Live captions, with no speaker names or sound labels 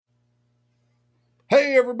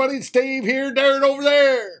Hey everybody, it's Dave here, Darren over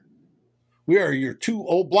there. We are your two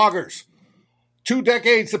old bloggers, 2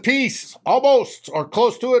 decades apiece, almost, or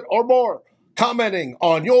close to it, or more, commenting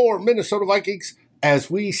on your Minnesota Vikings as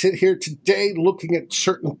we sit here today looking at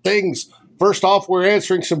certain things. First off, we're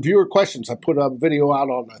answering some viewer questions. I put a video out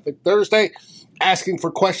on, I think, Thursday, asking for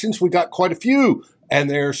questions. We got quite a few, and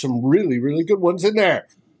there are some really, really good ones in there.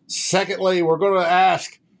 Secondly, we're going to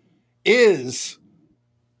ask, is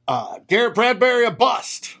Garrett Bradbury a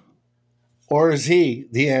bust? Or is he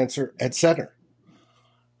the answer at center?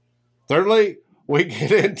 Thirdly, we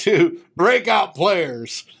get into breakout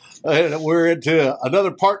players. And we're into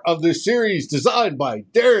another part of this series designed by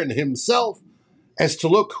Darren himself as to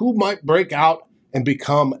look who might break out and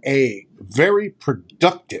become a very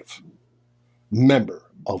productive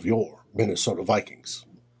member of your Minnesota Vikings.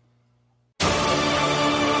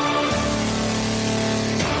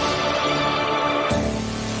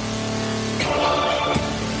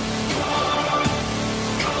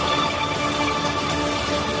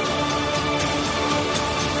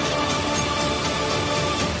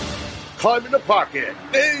 Climb in the Pocket,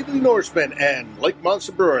 Daily Norseman, and Lake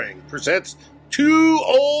Monster Brewing presents Two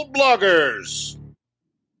Old Bloggers.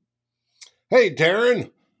 Hey,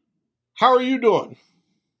 Darren. How are you doing?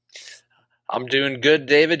 I'm doing good,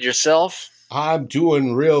 David. Yourself? I'm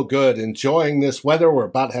doing real good. Enjoying this weather. We're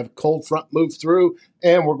about to have a cold front move through,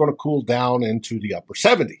 and we're going to cool down into the upper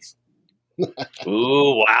 70s.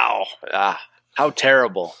 Ooh, wow. How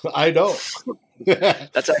terrible. I know.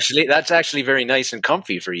 That's actually very nice and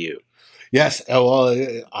comfy for you. Yes, well,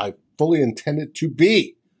 I fully intend it to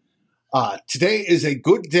be. Today is a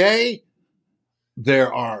good day.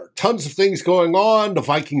 There are tons of things going on. The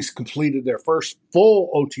Vikings completed their first full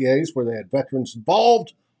OTAs where they had veterans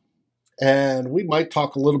involved, and we might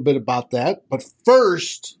talk a little bit about that. But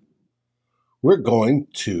first, we're going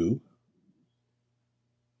to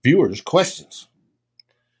viewers' questions.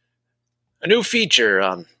 A new feature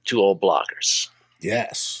on Two Old Bloggers.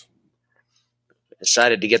 Yes.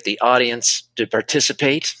 Decided to get the audience to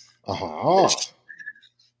participate. Uh-huh.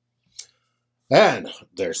 And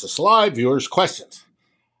there's the slide, viewers' questions.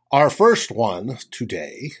 Our first one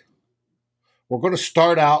today, we're going to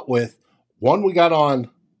start out with one we got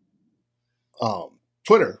on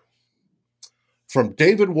Twitter from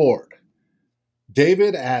David Ward.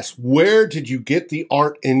 David asks, where did you get the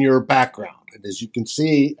art in your background? And as you can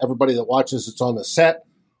see, everybody that watches, it's on the set.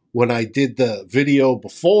 When I did the video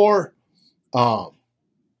before,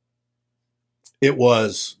 it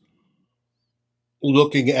was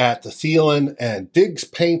looking at the Thielen and Diggs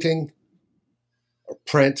painting or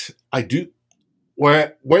print. I do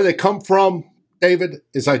where they come from, David,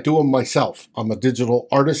 is I do them myself. I'm a digital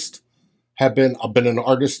artist. I've been an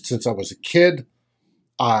artist since I was a kid.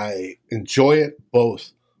 I enjoy it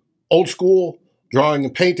both old school drawing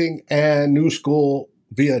and painting and new school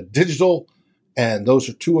via digital. And those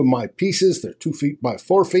are two of my pieces. They're 2 feet by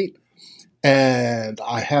 4 feet. And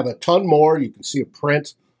I have a ton more. You can see a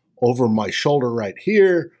print over my shoulder right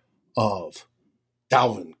here of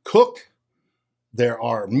Dalvin Cook. There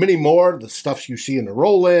are many more. The stuff you see in the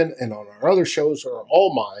roll-in and on our other shows are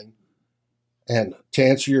all mine. And to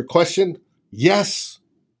answer your question, yes,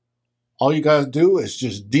 all you got to do is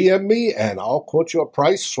just DM me and I'll quote you a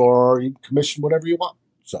price or you can commission whatever you want.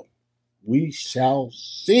 So we shall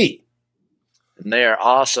see. And they are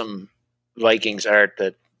awesome Vikings art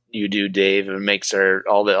that you do, Dave. It makes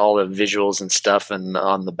all the visuals and stuff, and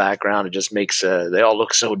on the background, it just makes they all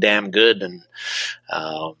look so damn good. And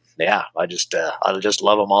I just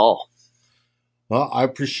love them all. Well, I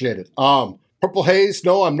appreciate it. Purple Haze,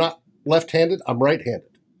 no, I'm not left-handed. I'm right-handed.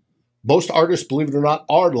 Most artists, believe it or not,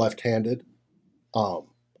 are left-handed.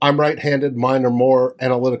 I'm right-handed. Mine are more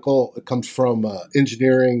analytical. It comes from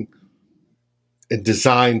engineering and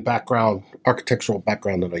design background, architectural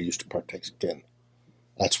background that I used to partake in.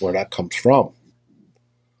 That's where that comes from.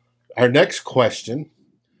 Our next question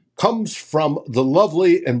comes from the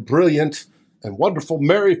lovely and brilliant and wonderful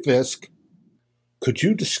Mary Fisk. Could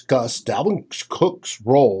you discuss Dalvin Cook's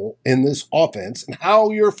role in this offense and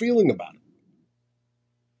how you're feeling about it?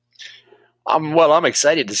 I'm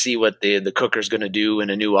excited to see what the Cooker's going to do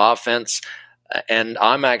in a new offense. And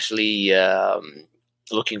I'm actually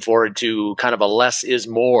looking forward to kind of a less is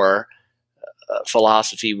more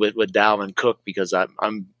philosophy with Dalvin Cook, because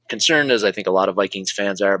I'm concerned, as I think a lot of Vikings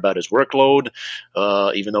fans are, about his workload,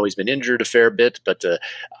 even though he's been injured a fair bit. But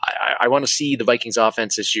I want to see the Vikings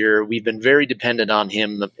offense this year. We've been very dependent on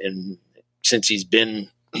him since he's been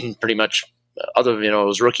pretty much, other than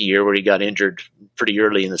his rookie year where he got injured pretty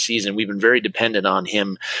early in the season. We've been very dependent on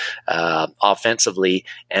him offensively,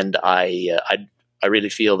 and I I really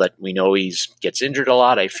feel that we know he gets injured a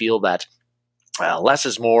lot. I feel that less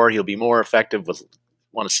is more. He'll be more effective with.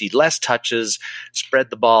 Want to see less touches, spread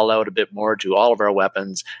the ball out a bit more to all of our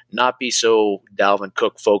weapons, not be so Dalvin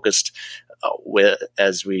Cook focused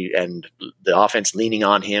and the offense leaning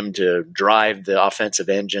on him to drive the offensive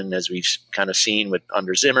engine, as we've kind of seen with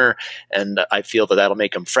under Zimmer. And I feel that that'll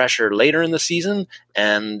make him fresher later in the season,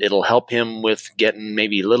 and it'll help him with getting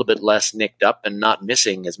maybe a little bit less nicked up and not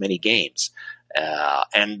missing as many games.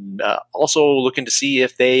 And also looking to see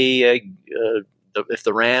if if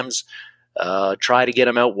the Rams try to get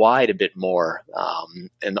him out wide a bit more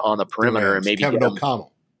and on the perimeter, and maybe Kevin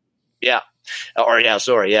O'Connell. The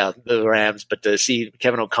Rams. But to see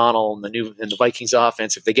Kevin O'Connell in the Vikings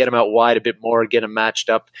offense, if they get him out wide a bit more, get him matched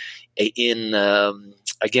up in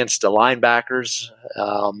against the linebackers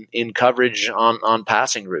in coverage on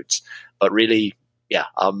passing routes. But really,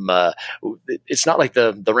 it's not like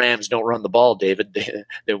the Rams don't run the ball, David.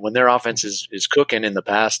 When their offense is cooking in the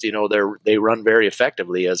past, they run very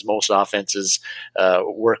effectively, as most offenses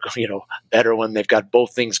work, better when they've got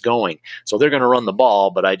both things going. So they're going to run the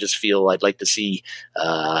ball, but I just feel I'd like to see.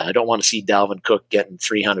 I don't want to see Dalvin Cook getting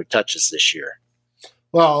 300 touches this year.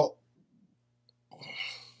 Well,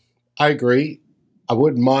 I agree. I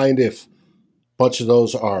wouldn't mind if a bunch of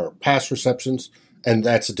those are pass receptions. And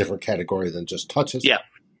that's a different category than just touches. Yeah.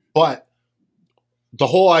 But the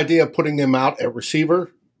whole idea of putting him out at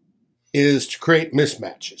receiver is to create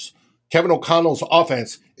mismatches. Kevin O'Connell's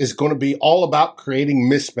offense is going to be all about creating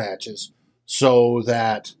mismatches so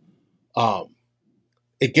that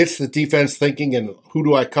it gets the defense thinking, and who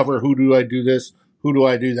do I cover? Who do I do this? Who do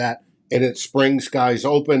I do that? And it springs guys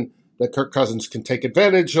open that Kirk Cousins can take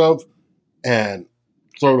advantage of and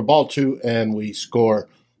throw the ball to, and we score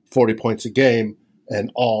 40 points a game. And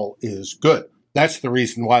all is good. That's the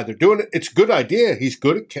reason why they're doing it. It's a good idea. He's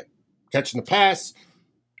good at catching the pass,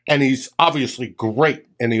 and he's obviously great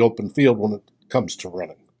in the open field when it comes to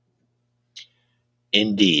running.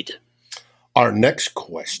 Indeed. Our next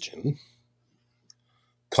question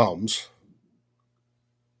comes,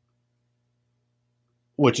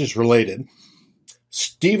 which is related.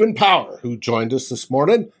 Stephen Power, who joined us this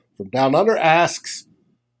morning from Down Under, asks,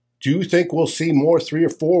 do you think we'll see more 3 or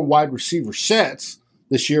 4 wide receiver sets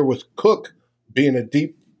this year with Cook being a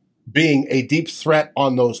deep threat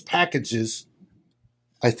on those packages?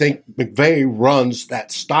 I think McVay runs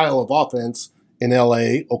that style of offense in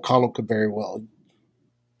LA. O'Connell could very well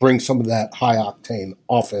bring some of that high octane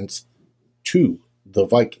offense to the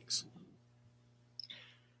Vikings.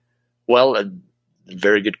 Well, a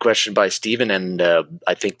very good question by Stephen, and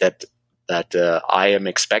I think that I am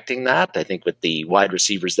expecting that. I think with the wide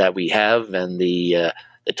receivers that we have and the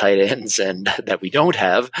tight ends and that we don't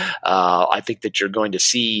have, I think that you're going to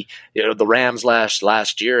see, the Rams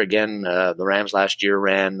last year, again, the Rams last year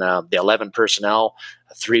ran the 11 personnel,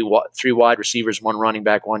 three wide receivers, 1 running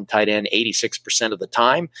back, 1 tight end, 86% of the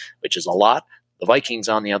time, which is a lot. The Vikings,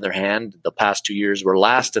 on the other hand, the past 2 years were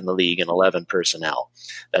last in the league in 11 personnel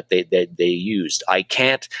that they used.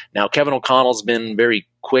 Now Kevin O'Connell's been very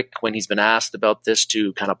quick when he's been asked about this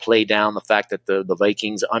to kind of play down the fact that the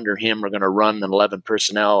Vikings under him are going to run an 11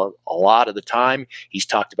 personnel a lot of the time. He's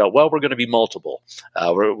talked about, we're going to be multiple.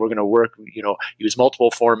 We're going to work, use multiple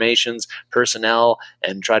formations, personnel,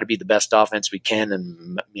 and try to be the best offense we can,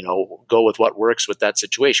 and go with what works with that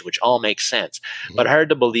situation, which all makes sense. Mm-hmm. But hard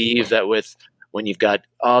to believe that when you've got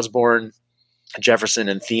Osborne, Jefferson,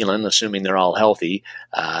 and Thielen, assuming they're all healthy,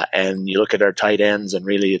 and you look at our tight ends, and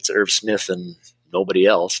really it's Irv Smith and nobody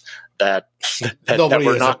else, that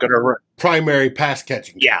we're not going to run. Primary pass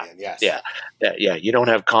catching. Yeah. Yes. Yeah. You don't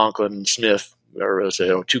have Conklin, Smith, or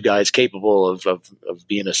 2 guys capable of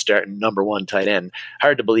being a starting number 1 tight end.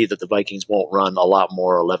 Hard to believe that the Vikings won't run a lot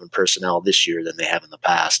more 11 personnel this year than they have in the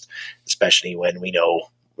past, especially when we know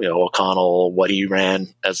O'Connell, what he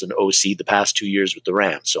ran as an OC the past 2 years with the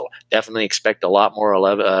Rams. So definitely expect a lot more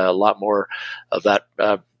of that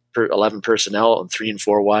 11 personnel and 3 and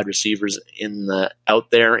 4 wide receivers out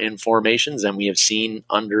there in formations than we have seen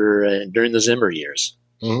during the Zimmer years.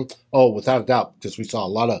 Mm-hmm. Oh, without a doubt, because we saw a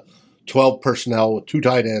lot of 12 personnel with 2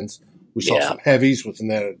 tight ends. We saw some heavies with an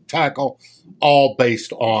added tackle, all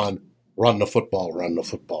based on run the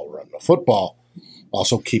football.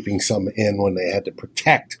 Also keeping some in when they had to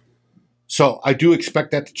protect. So I do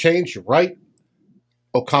expect that to change. You're right.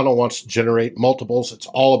 O'Connell wants to generate multiples. It's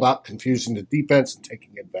all about confusing the defense and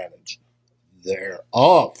taking advantage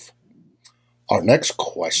thereof. Our next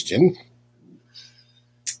question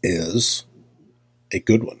is a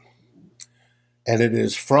good one. And it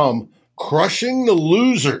is from Crushing the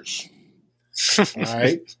Losers. All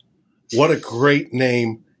right. What a great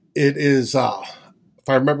name. It is if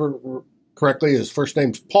I remember correctly, his first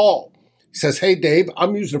name's Paul. He says, "Hey, Dave,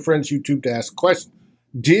 I'm using a friend's YouTube to ask a question.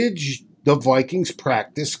 Did the Vikings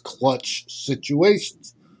practice clutch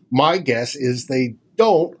situations? My guess is they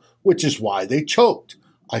don't, which is why they choked.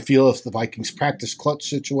 I feel if the Vikings practice clutch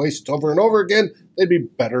situations over and over again, they'd be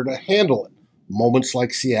better to handle it. Moments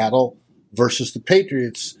like Seattle versus the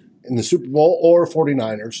Patriots in the Super Bowl or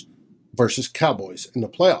 49ers versus Cowboys in the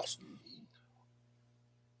playoffs."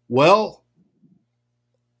 Well,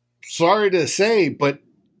 sorry to say, but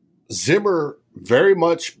Zimmer very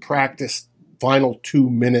much practiced final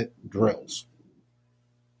 2-minute drills.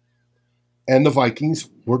 And the Vikings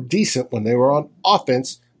were decent when they were on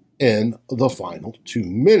offense in the final 2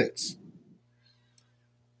 minutes.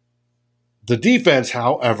 The defense,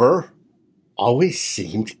 however, always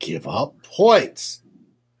seemed to give up points.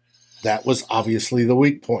 That was obviously the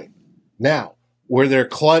weak point. Now, were there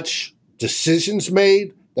clutch decisions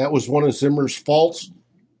made? That was one of Zimmer's faults.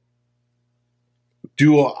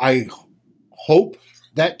 Do I hope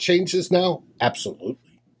that changes now? Absolutely.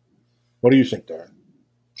 What do you think, Darren?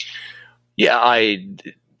 Yeah,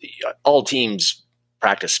 all teams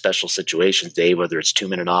practice special situations, Dave, whether it's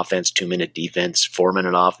 2-minute offense, 2-minute defense,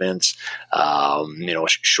 4-minute offense,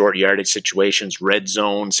 short yardage situations, red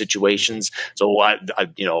zone situations. So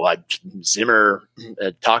Zimmer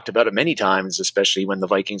talked about it many times, especially when the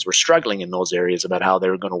Vikings were struggling in those areas, about how they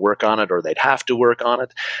were going to work on it or they'd have to work on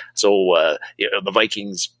it. So the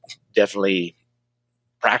Vikings definitely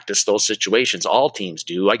practice those situations. All teams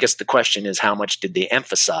do. I guess the question is, how much did they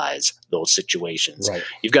emphasize those situations? Right.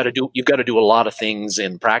 You've got to do a lot of things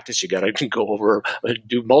in practice. You got to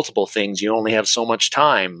do multiple things. You only have so much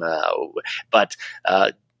time. But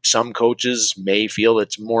some coaches may feel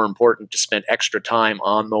it's more important to spend extra time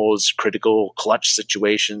on those critical clutch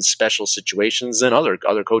situations, special situations, and other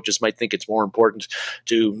coaches might think it's more important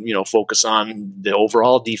to focus on the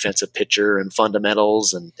overall defensive picture and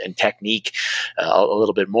fundamentals and technique a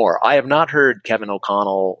little bit more. I have not heard Kevin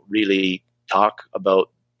O'Connell really talk about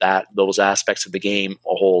those aspects of the game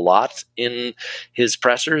a whole lot in his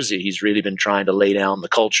pressers. He's really been trying to lay down the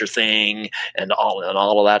culture thing and all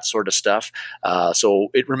of that sort of stuff. So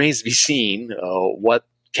it remains to be seen what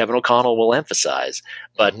Kevin O'Connell will emphasize.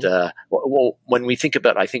 But when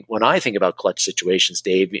I think about clutch situations,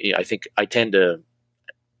 Dave, I think I tend to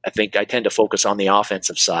focus on the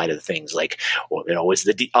offensive side of things. Like, is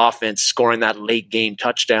the offense scoring that late game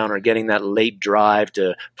touchdown or getting that late drive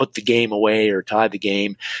to put the game away or tie the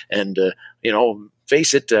game? And,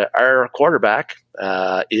 face it, our quarterback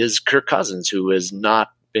is Kirk Cousins, who has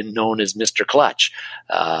not been known as Mr. Clutch.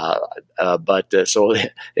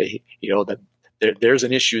 There's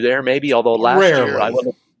an issue there maybe, although last year I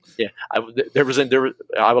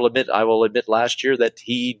will admit last year that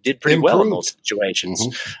he did pretty well in those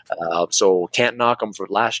situations. So can't knock him for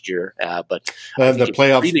last year. But the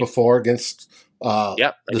playoffs before against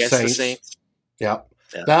the Saints. Yeah.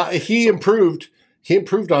 Now he improved. He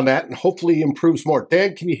improved on that, and hopefully he improves more.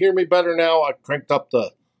 Dan, can you hear me better now? I cranked up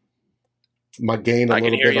my gain a little bit. I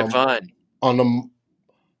can hear you fine on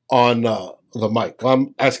the mic.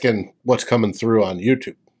 I'm asking what's coming through on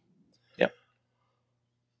YouTube.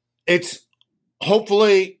 It's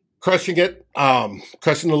hopefully crushing it,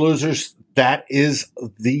 crushing the losers. That is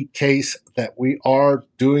the case that we are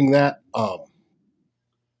doing that.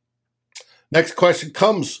 Next question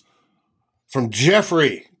comes from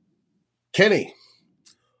Jeffrey. Kenny,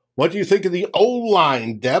 what do you think of the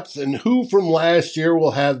O-line depth, and who from last year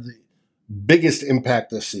will have the biggest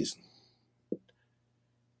impact this season?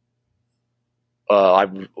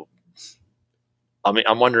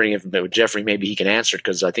 I'm wondering if Jeffrey, maybe he can answer it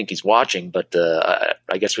because I think he's watching. But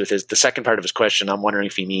I guess with the second part of his question, I'm wondering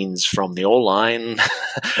if he means from the O-line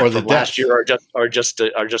or the last year, or just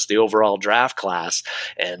the overall draft class.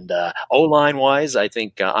 And O-line wise, I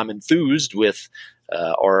think I'm enthused with,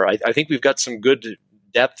 I think we've got some good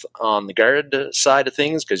depth on the guard side of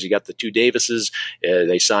things, because you got the two Davises.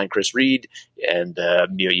 They signed Chris Reed, and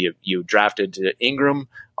you drafted Ingram.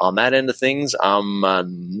 On that end of things, I'm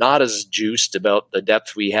not as juiced about the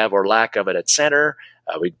depth we have or lack of it at center.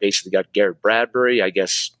 We basically got Garrett Bradbury, I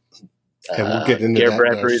guess. And we'll get into Garrett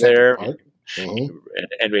Bradbury there. Mm-hmm.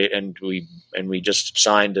 And we just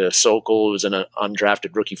signed Sokol, who's an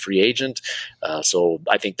undrafted rookie free agent. So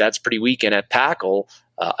I think that's pretty weak. And at tackle,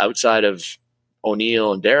 outside of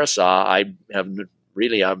O'Neal and Darrisaw, I'm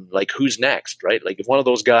like, who's next, right? Like, if one of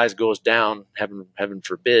those guys goes down, heaven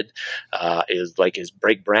forbid, is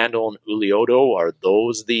Blake Brandel and Ulioto, are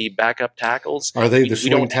those the backup tackles? Are they the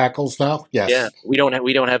swing tackles now? Yes. Yeah, we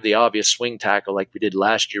don't have the obvious swing tackle like we did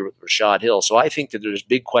last year with Rashad Hill. So I think that there's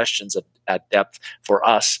big questions at depth for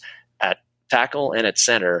us at tackle and at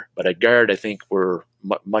center, but at guard, I think we're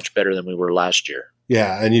much better than we were last year.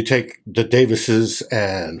 Yeah, and you take the Davises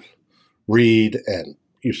and Reed and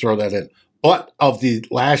you throw that in. But of the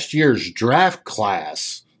last year's draft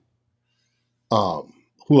class,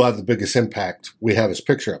 who had the biggest impact, we have his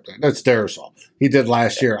picture up there. That's Darrisaw. He did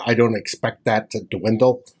last year. I don't expect that to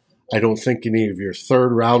dwindle. I don't think any of your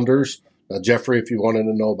third rounders. Now, Jeffrey, if you wanted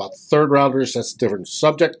to know about the third rounders, that's a different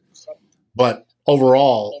subject. But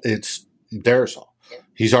overall, it's Darrisaw.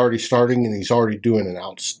 He's already starting, and he's already doing an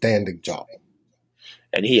outstanding job.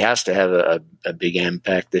 And he has to have a big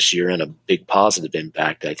impact this year and a big positive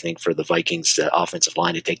impact, I think, for the Vikings offensive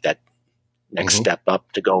line to take that next step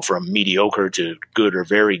up, to go from mediocre to good or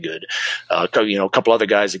very good. A couple other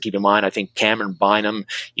guys to keep in mind. I think Cameron Bynum,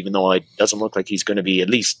 even though it doesn't look like he's going to be, at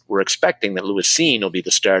least we're expecting that Lewis Cine will be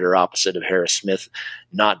the starter opposite of Harris Smith,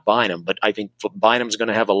 not Bynum. But I think Bynum's going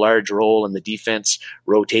to have a large role in the defense,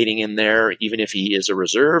 rotating in there, even if he is a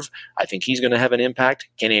reserve. I think he's going to have an impact.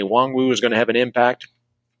 Kene Nwangwu is going to have an impact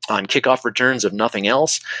on kickoff returns, if nothing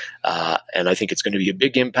else. And I think it's going to be a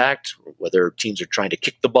big impact, whether teams are trying to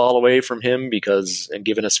kick the ball away from him and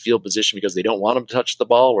giving us field position because they don't want him to touch the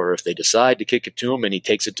ball, or if they decide to kick it to him and he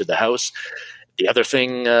takes it to the house. The other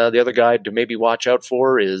thing, the other guy to maybe watch out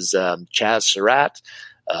for is Chaz Surratt.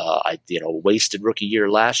 Wasted rookie year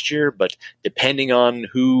last year, but depending on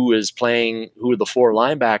who are the four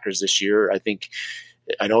linebackers this year,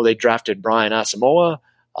 I know they drafted Brian Asamoah.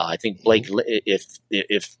 I think Blake,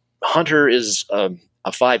 if Hunter is a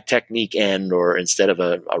five technique end or instead of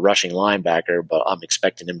a rushing linebacker, but I'm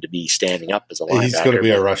expecting him to be standing up as a linebacker. He's going to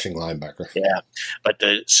be a rushing linebacker. Yeah. But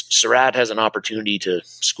Surratt has an opportunity to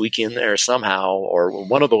squeak in there somehow, or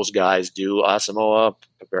one of those guys do. Asamoah,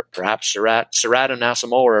 perhaps Surratt. Surratt and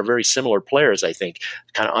Asamoah are very similar players, I think.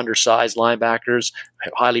 Kind of undersized linebackers,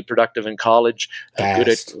 highly productive in college,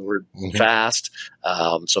 fast.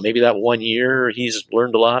 So maybe that 1 year he's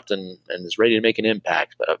learned a lot and is ready to make an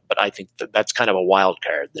impact. But I think that's kind of a wild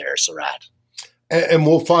card there, Surratt. And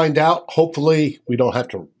we'll find out. Hopefully we don't have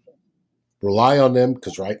to rely on them,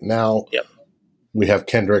 because right now we have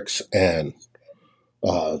Kendricks and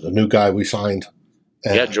the new guy we signed.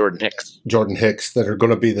 Jordan Hicks, that are going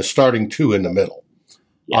to be the starting two in the middle.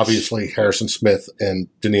 Yes. Obviously, Harrison Smith and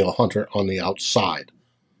Danielle Hunter on the outside.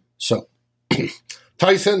 So,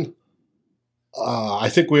 Tyson, I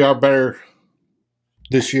think we are better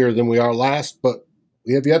this year than we are last, but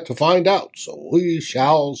we have yet to find out. So we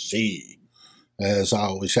shall see, as I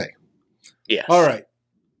always say. Yes. All right.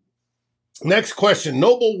 Next question.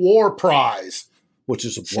 Noble War Prize, which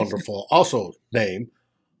is a wonderful also name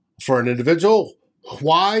for an individual.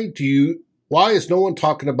 Why is no one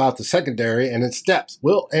talking about the secondary and its depth?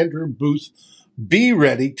 Will Andrew Booth be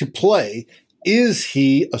ready to play? Is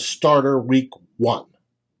he a starter week 1?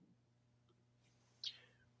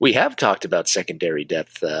 We have talked about secondary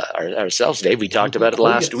depth ourselves, Dave. We talked about it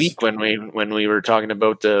last week when we were talking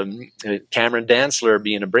about Cameron Dantzler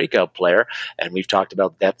being a breakout player, and we've talked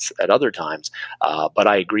about depth at other times. But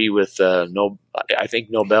I agree with I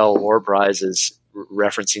think Nobel War Prize is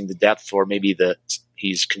referencing the depth, or maybe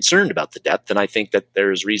he's concerned about the depth, and I think that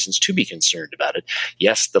there's reasons to be concerned about it.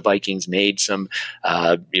 Yes, the Vikings made some,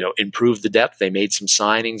 improved the depth. They made some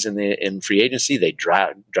signings in free agency. They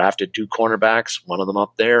drafted 2 cornerbacks, one of them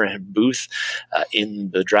up there, and Booth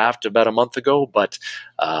in the draft about a month ago. But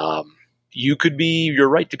you're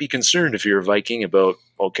right to be concerned if you're a Viking about,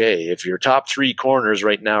 okay, if your top 3 corners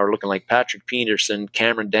right now are looking like Patrick Peterson,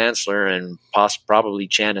 Cameron Dantzler, and probably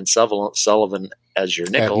Chandon Sullivan as your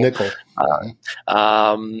nickel.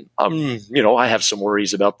 I have some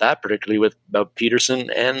worries about that, particularly about Peterson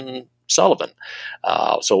and Sullivan.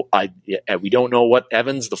 So we don't know what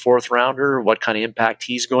Evans, the 4th rounder, what kind of impact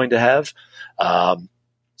he's going to have.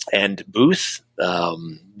 And Booth,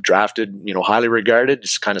 drafted, highly regarded,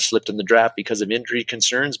 just kind of slipped in the draft because of injury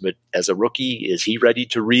concerns. But as a rookie, is he ready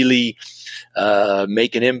to really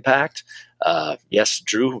make an impact? Yes,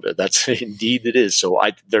 Drew, that's indeed it is. So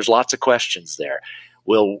there's lots of questions there.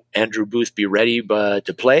 Will Andrew Booth be ready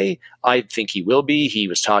to play? I think he will be. He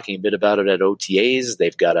was talking a bit about it at OTAs.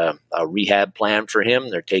 They've got a rehab plan for him.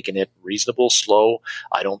 They're taking it reasonable, slow.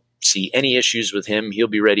 I don't see any issues with him. He'll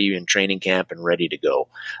be ready in training camp and ready to go.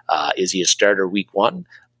 Is he a starter week 1?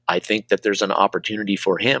 I think that there's an opportunity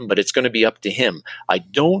for him, but it's going to be up to him. I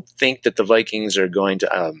don't think that the Vikings are going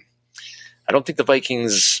to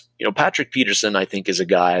Patrick Peterson, I think, is a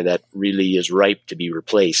guy that really is ripe to be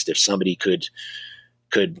replaced. If somebody could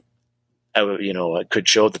show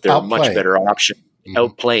that they're a much better option,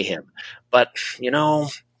 outplay him. But,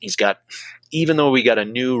 he's got, even though we got a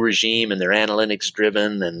new regime and they're analytics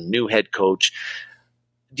driven and new head coach,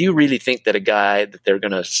 do you really think that a guy that they're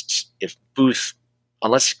going to, if Booth,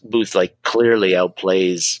 unless Booth like clearly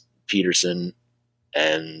outplays Peterson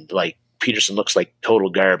and like Peterson looks like total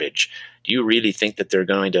garbage, do you really think that they're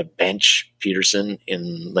going to bench Peterson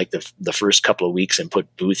in like the first couple of weeks and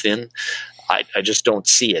put Booth in? I just don't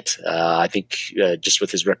see it. I think just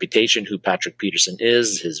with his reputation, who Patrick Peterson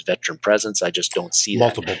is, his veteran presence, I just don't see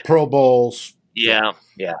multiple Pro Bowls. Yeah.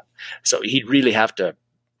 So he'd really have to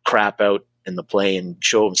crap out in the play and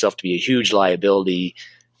show himself to be a huge liability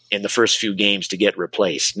in the first few games to get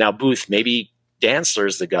replaced. Now, Booth, maybe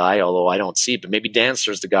Dantzler's the guy, although I don't see it, but maybe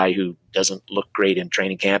Dantzler's the guy who doesn't look great in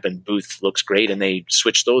training camp and Booth looks great, and they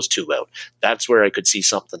switch those two out. That's where I could see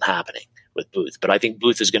something happening with Booth. But I think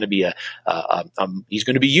Booth is going to be he's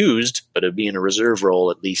going to be used, but it'll be in a reserve role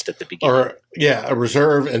at least at the beginning. Or, a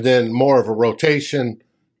reserve and then more of a rotation,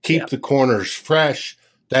 keep the corners fresh.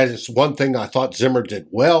 That is one thing I thought Zimmer did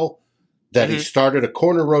well, that he started a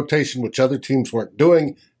corner rotation, which other teams weren't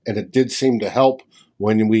doing, and it did seem to help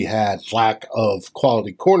when we had lack of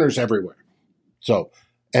quality corners everywhere. So,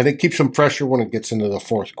 and it keeps them fresher when it gets into the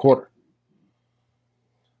fourth quarter.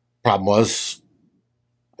 Problem was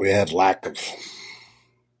we had lack of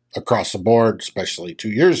across the board, especially 2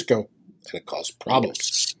 years ago, and it caused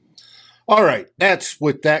problems. All right, that's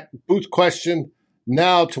with that Booth question.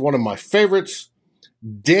 Now to one of my favorites,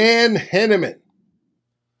 Dan Henneman,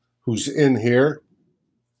 who's in here.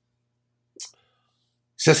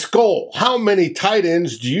 Says, Skol, how many tight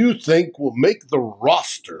ends do you think will make the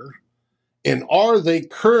roster, and are they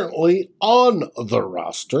currently on the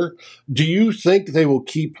roster? Do you think they will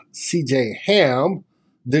keep C.J. Ham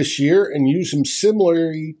this year and use him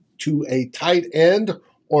similarly to a tight end,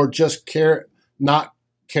 or just not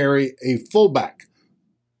carry a fullback?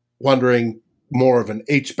 Wondering more of an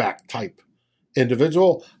H-back type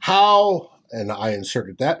individual. How, and I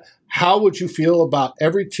inserted that, how would you feel about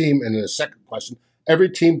every team, and in the second question, every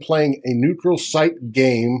team playing a neutral site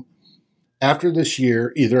game after this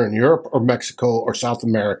year, either in Europe or Mexico or South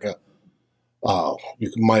America?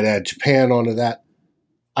 You might add Japan onto that.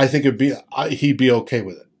 I think he'd be okay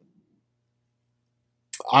with it.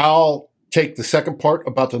 I'll take the second part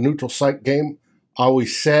about the neutral site game. I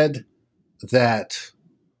always said that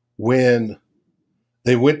when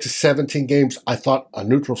they went to 17 games, I thought a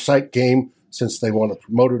neutral site game, since they want to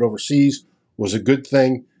promote it overseas, was a good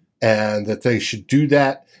thing, and that they should do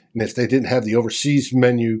that. And if they didn't have the overseas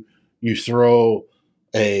menu, you throw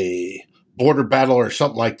a border battle or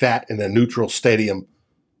something like that in a neutral stadium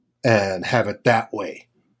and have it that way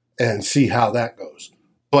and see how that goes.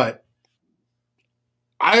 But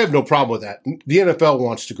I have no problem with that. The NFL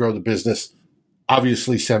wants to grow the business.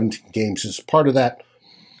 Obviously, 17 games is part of that.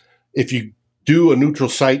 If you do a neutral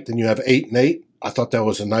site, then you have 8 and 8. I thought that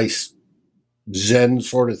was a nice Zen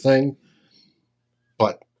sort of thing.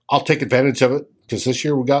 But I'll take advantage of it, because this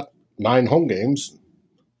year we got 9 home games,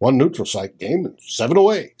 1 neutral site game, and 7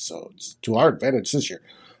 away. So it's to our advantage this year.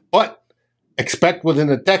 But expect within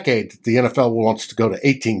a decade that the NFL wants to go to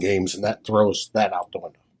 18 games, and that throws that out the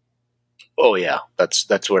window. Oh, yeah.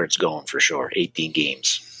 That's where it's going for sure, 18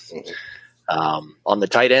 games. Mm-hmm. On the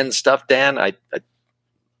tight end stuff, Dan,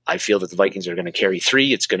 I feel that the Vikings are going to carry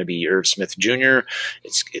 3. It's going to be Irv Smith Jr.,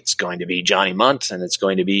 it's going to be Johnny Munt, and it's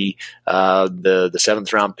going to be the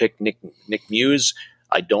 7th round pick Nick Muse.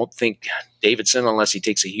 I don't think Davidson, unless he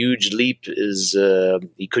takes a huge leap,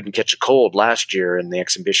 he couldn't catch a cold last year in the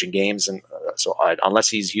exhibition games, and unless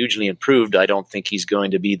he's hugely improved, I don't think he's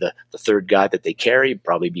going to be the third guy that they carry.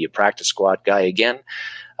 Probably be a practice squad guy again.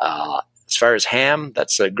 As far as Ham,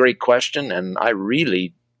 that's a great question, and I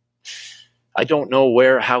don't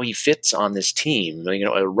know how he fits on this team.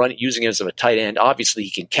 Using him as a tight end. Obviously,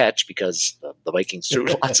 he can catch, because the Vikings threw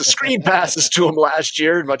lots of screen passes to him last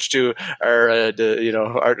year, much to our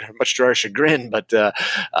chagrin. But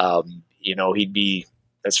he'd be,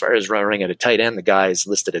 as far as running at a tight end, the guy is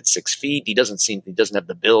listed at 6 feet. He doesn't have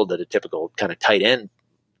the build that a typical kind of tight end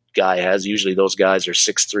guy has. Usually, those guys are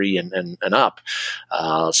 6'3" and up.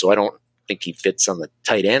 So I don't think he fits on the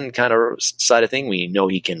tight end kind of side of thing. We know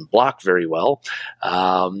he can block very well.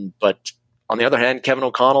 But on the other hand, Kevin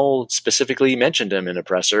O'Connell specifically mentioned him in a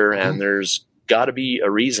presser, and there's got to be a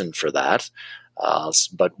reason for that.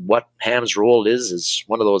 But what Ham's role is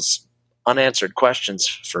one of those unanswered questions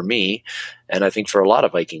for me, and I think for a lot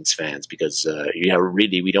of Vikings fans, because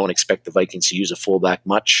really we don't expect the Vikings to use a fullback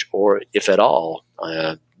much, or if at all,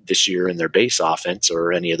 this year in their base offense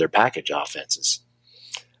or any of their package offenses.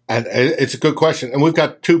 And it's a good question. And we've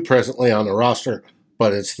got 2 presently on the roster,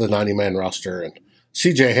 but it's the 90-man roster, and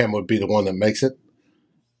C.J. Ham would be the one that makes it.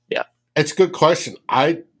 Yeah. It's a good question.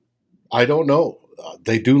 I don't know.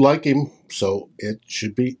 they do like him, so it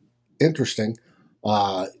should be interesting.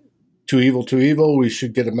 Too evil. We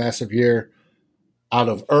should get a massive year out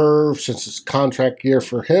of Irv since it's contract year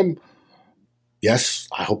for him. Yes,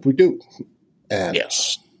 I hope we do. And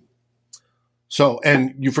yes. So,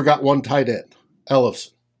 and you forgot one tight end,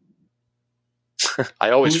 Ellefson. I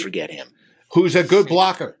always forget him. Who's a good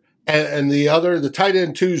blocker. And the tight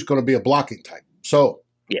end too is going to be a blocking type. So,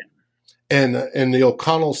 yeah. And in the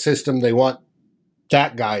O'Connell system, they want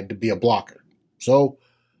that guy to be a blocker. So,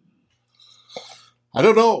 I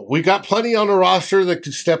don't know. We got plenty on the roster that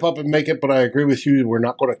could step up and make it, but I agree with you. We're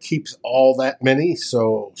not going to keep all that many,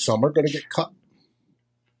 so some are going to get cut.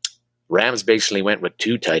 Rams basically went with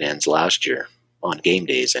 2 tight ends last year on game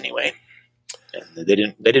days, anyway. And they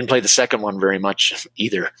didn't play the second one very much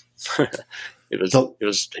either. It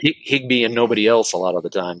was Higbee and nobody else a lot of the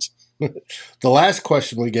times. The last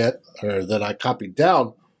question we get, or that I copied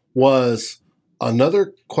down, was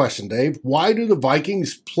another question, Dave. Why do the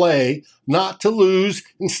Vikings play not to lose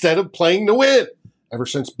instead of playing to win? Ever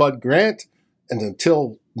since Bud Grant and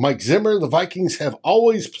until Mike Zimmer, the Vikings have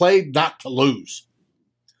always played not to lose.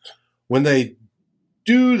 When they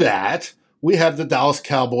do that, we have the Dallas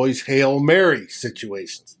Cowboys Hail Mary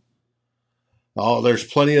situations. Oh, there's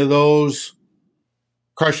plenty of those.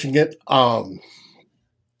 Crushing it.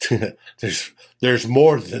 There's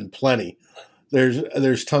more than plenty.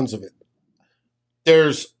 There's tons of it.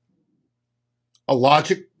 There's a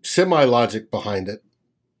semi-logic behind it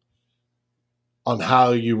on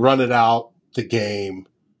how you run it out, the game.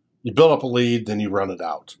 You build up a lead, then you run it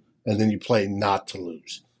out, and then you play not to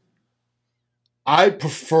lose. I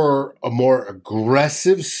prefer a more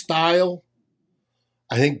aggressive style.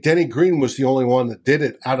 I think Denny Green was the only one that did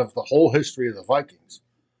it out of the whole history of the Vikings,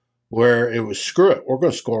 where it was, screw it, we're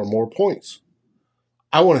going to score more points.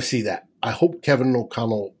 I want to see that. I hope Kevin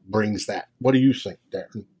O'Connell brings that. What do you think,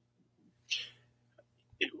 Darren?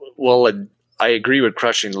 Well, I agree with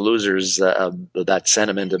crushing the losers, that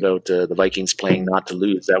sentiment about the Vikings playing not to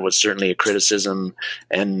lose. That was certainly a criticism,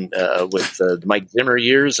 and with the Mike Zimmer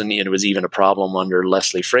years, and it was even a problem under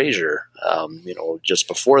Leslie Frazier, just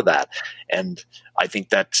before that. And I think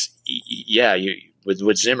that's,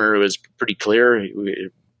 with Zimmer, it was pretty clear,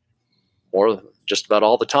 more just about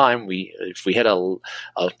all the time. If we had a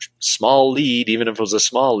small lead, even if it was a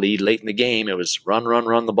small lead late in the game, it was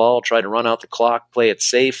run the ball, try to run out the clock, play it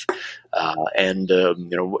safe, and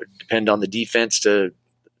depend on the defense to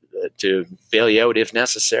bail you out if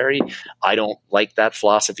necessary. I don't like that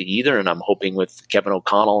philosophy either, and I'm hoping with Kevin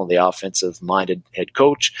O'Connell and the offensive-minded head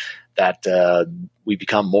coach that we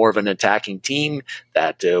become more of an attacking team,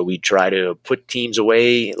 that we try to put teams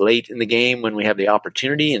away late in the game when we have the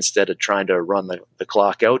opportunity instead of trying to run the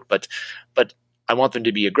clock out. But I want them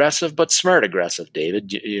to be aggressive, but smart aggressive,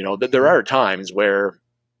 David. There are times where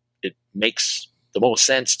it makes the most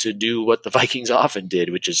sense to do what the Vikings often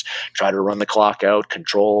did, which is try to run the clock out,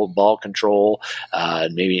 ball control,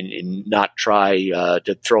 maybe not try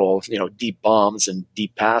to throw deep bombs and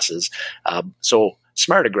deep passes. So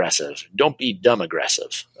smart aggressive. Don't be dumb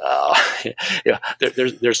aggressive.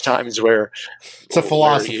 There's times where it's a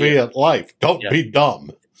philosophy of life. Don't be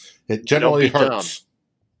dumb. It generally hurts. Dumb.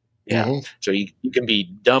 Yeah. Mm-hmm. So you can be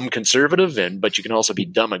dumb conservative, but you can also be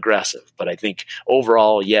dumb aggressive. But I think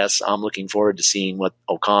overall, yes, I'm looking forward to seeing what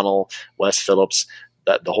O'Connell, Wes Phillips,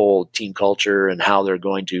 the whole team culture, and how they're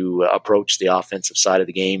going to approach the offensive side of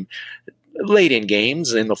the game late in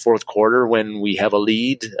games in the fourth quarter when we have a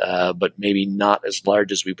lead, but maybe not as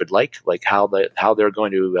large as we would like how they're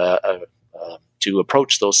going to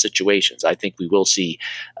approach those situations. I think we will see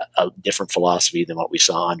a different philosophy than what we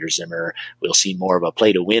saw under Zimmer. We'll see more of a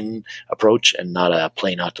play-to-win approach and not a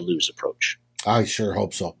play-not-to-lose approach. I sure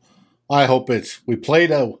hope so. I hope we play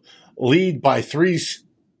to lead by 3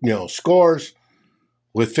 scores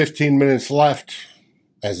with 15 minutes left,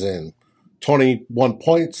 as in 21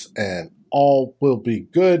 points, and all will be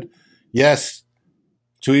good. Yes,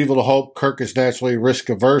 too evil to hope. Kirk is naturally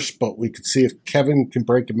risk-averse, but we could see if Kevin can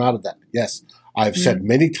break him out of that. Yes, I've said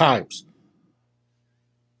many times,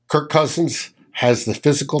 Kirk Cousins has the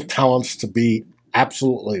physical talents to be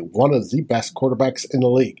absolutely one of the best quarterbacks in the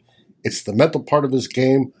league. It's the mental part of his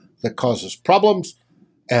game that causes problems,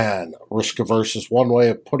 and risk-averse is one way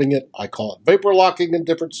of putting it. I call it vapor locking in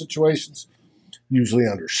different situations, usually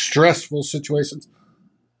under stressful situations.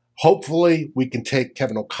 Hopefully, we can take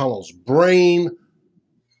Kevin O'Connell's brain,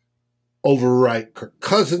 overwrite Kirk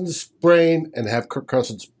Cousins' brain, and have Kirk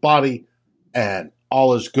Cousins' body, and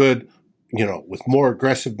all is good, with more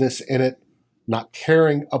aggressiveness in it, not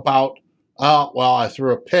caring about, I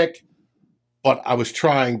threw a pick, but I was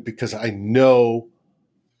trying because I know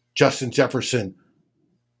Justin Jefferson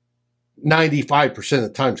 95% of the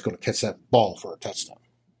time is going to catch that ball for a touchdown.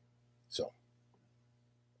 So,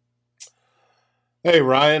 hey,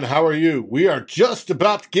 Ryan, how are you? We are just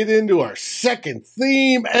about to get into our second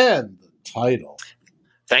theme and the title.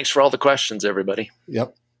 Thanks for all the questions, everybody.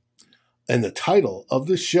 Yep. And the title of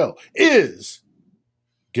the show is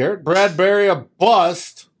Garrett Bradbury a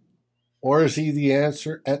bust, or is he the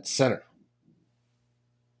answer at center?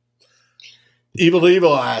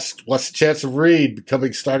 Evil asks, what's the chance of Reed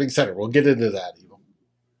becoming starting center? We'll get into that, Evil.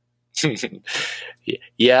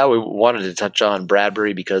 Yeah, we wanted to touch on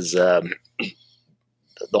Bradbury because the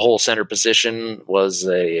whole center position was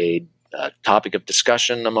a topic of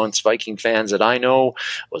discussion amongst Viking fans that I know.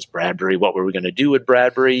 Was Bradbury, what were we going to do with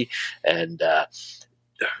Bradbury? And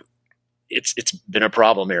it's been a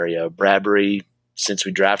problem area. Bradbury, since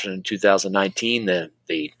we drafted in 2019,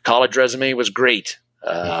 the college resume was great.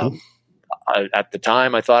 At the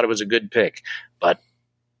time, I thought it was a good pick, but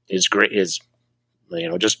just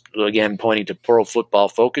again, pointing to Pro Football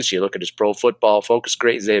Focus, you look at his Pro Football Focus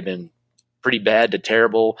grades, they've been pretty bad to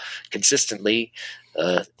terrible consistently.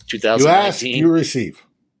 2019. You ask, you receive.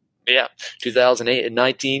 Yeah,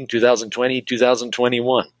 2019, 2020,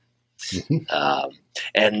 2021.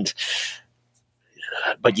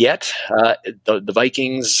 But yet, the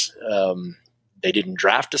Vikings, they didn't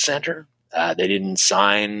draft a center. They didn't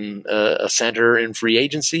sign a center in free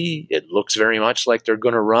agency. It looks very much like they're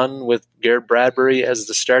going to run with Garrett Bradbury as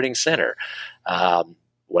the starting center,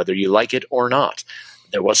 whether you like it or not.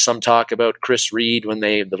 There was some talk about Chris Reed when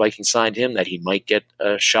the Vikings signed him, that he might get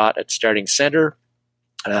a shot at starting center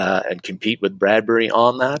and compete with Bradbury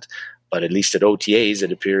on that. But at least at OTAs,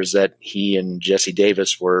 it appears that he and Jesse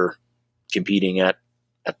Davis were competing at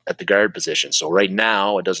the guard position. So right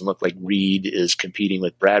now, it doesn't look like Reed is competing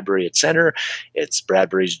with Bradbury at center. It's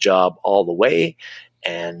Bradbury's job all the way.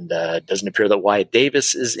 And it doesn't appear that Wyatt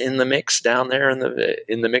Davis is in the mix down there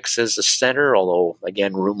in the mix as a center, although,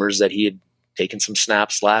 again, rumors that he had taken some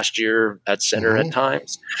snaps last year at center at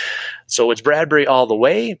times. So it's Bradbury all the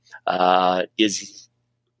way.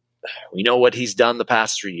 We know what he's done the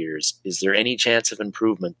past 3 years. Is there any chance of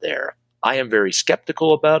improvement there? I am very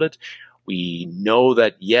skeptical about it. We know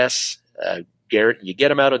that, yes, Garrett, you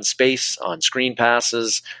get him out in space on screen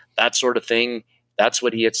passes, that sort of thing. That's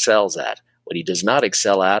what he excels at. What he does not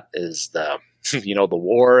excel at is the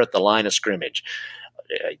war at the line of scrimmage.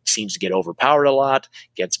 It seems to get overpowered a lot,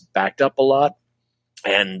 gets backed up a lot,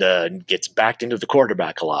 and gets backed into the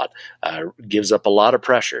quarterback a lot. Gives up a lot of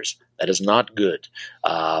pressures. That is not good.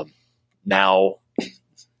 Now,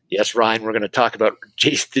 yes, Ryan, we're going to talk about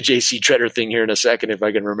the J.C. Treader thing here in a second if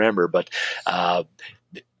I can remember. But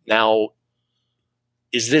now,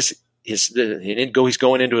 he's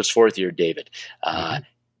going into his fourth year, David.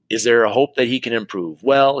 Is there a hope that he can improve?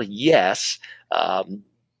 Well, yes.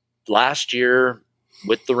 Last year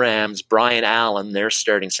with the Rams, Brian Allen, their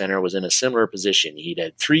starting center, was in a similar position. He'd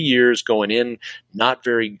had 3 years going in, not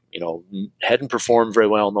very, hadn't performed very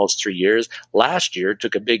well in those 3 years. Last year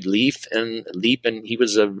took a big leap, and he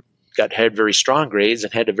had very strong grades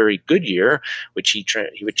and had a very good year, which he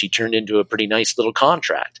turned into a pretty nice little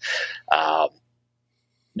contract.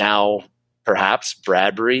 Now, perhaps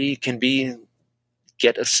Bradbury can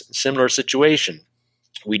get a similar situation.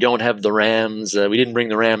 We don't have the Rams. We didn't bring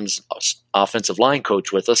the Rams offensive line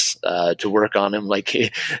coach with us to work on him, like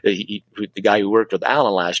the guy who worked with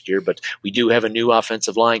Allen last year. But we do have a new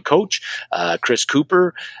offensive line coach, Chris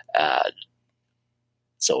Cooper.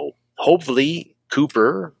 So hopefully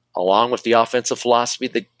Cooper, along with the offensive philosophy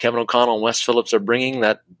that Kevin O'Connell and Wes Phillips are bringing,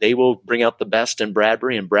 that they will bring out the best in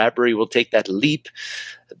Bradbury, and Bradbury will take that leap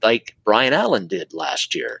like Brian Allen did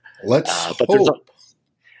last year. Let's hope.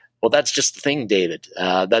 Well, that's just the thing, David.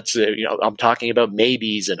 I'm talking about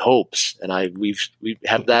maybes and hopes, and we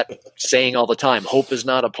have that saying all the time. Hope is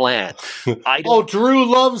not a plan. Drew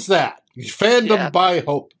loves that. Fandom by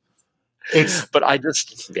hope. I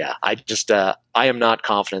am not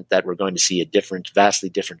confident that we're going to see a vastly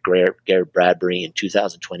different Garrett Bradbury in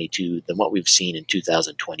 2022 than what we've seen in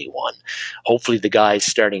 2021. Hopefully the guys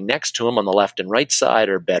starting next to him on the left and right side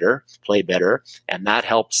play better, and that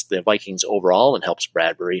helps the Vikings overall and helps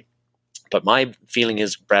Bradbury. But my feeling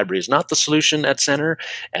is Bradbury is not the solution at center,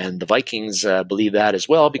 and the Vikings believe that as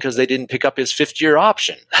well because they didn't pick up his fifth-year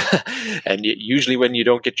option. And usually when you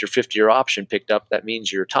don't get your fifth-year option picked up, that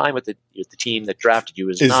means your time with the team that drafted you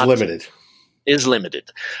is limited.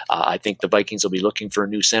 I think the Vikings will be looking for a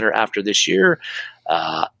new center after this year.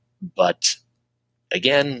 But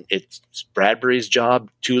again, it's Bradbury's job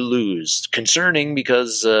to lose. Concerning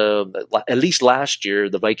because at least last year,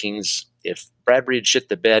 the Vikings, if Bradbury had shit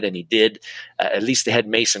the bed, and he did, at least they had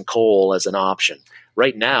Mason Cole as an option.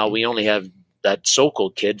 right now we only have that Sokol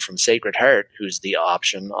kid from Sacred Heart who's the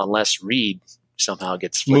option, unless Reed somehow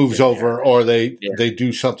gets moves over there. or they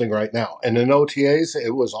do something right now. And in OTAs,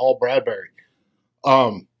 it was all Bradbury.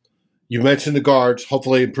 You mentioned the guards.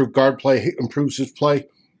 Hopefully, improved guard play improves his play.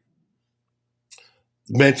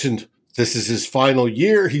 Mentioned this is his final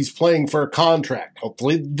year. He's playing for a contract.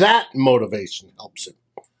 Hopefully, that motivation helps him.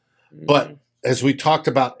 Mm-hmm. But as we talked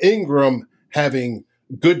about Ingram having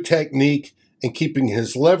good technique and keeping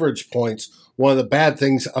his leverage points, one of the bad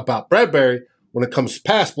things about Bradbury when it comes to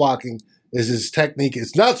pass blocking is his technique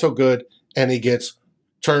is not so good, and he gets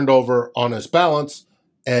turned over on his balance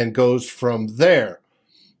and goes from there.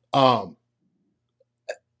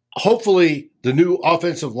 Hopefully, the new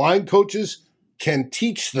offensive line coaches can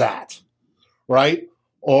teach that, right?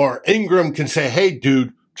 Or Ingram can say, hey,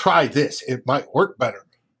 dude, try this. It might work better.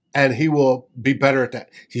 And he will be better at that.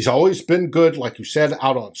 He's always been good, like you said,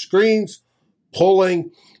 out on screens,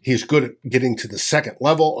 pulling. He's good at getting to the second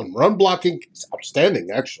level and run blocking. It's outstanding,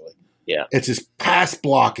 actually. Yeah. It's his pass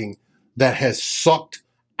blocking that has sucked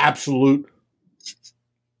absolute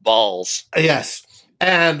balls. Yes.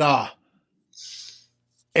 And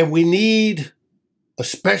we need,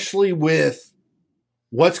 especially with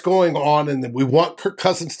what's going on, and we want Kirk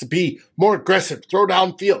Cousins to be more aggressive, throw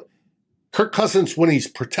downfield. Kirk Cousins, when he's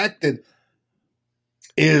protected,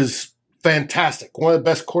 is fantastic. One of the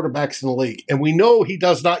best quarterbacks in the league. And we know he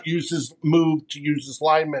does not use his move to use his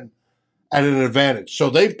linemen at an advantage. So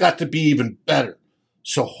they've got to be even better.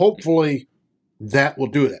 So hopefully that will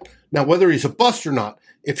do that. Now, whether he's a bust or not,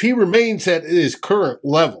 if he remains at his current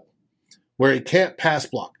level where he can't pass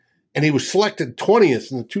block, and he was selected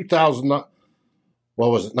 20th in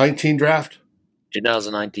the 19 draft?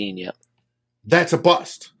 2019, yeah. That's a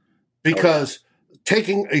bust. Because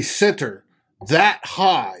taking a center that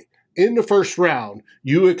high in the first round,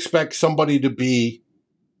 you expect somebody to be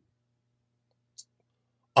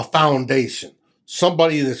a foundation,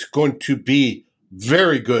 somebody that's going to be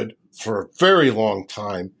very good for a very long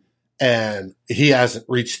time, and he hasn't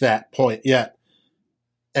reached that point yet.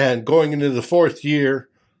 And going into the fourth year,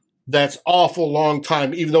 that's awful long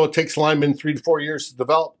time, even though it takes linemen 3 to 4 years to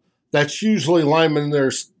develop. That's usually linemen that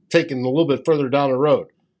are taken a little bit further down the road,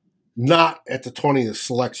 not at the 20th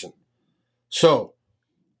selection. So,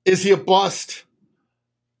 is he a bust?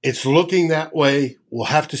 It's looking that way. We'll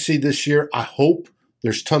have to see this year. I hope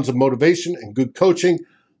there's tons of motivation and good coaching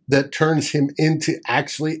that turns him into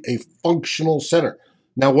actually a functional center.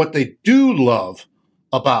 Now, what they do love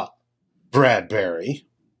about Bradbury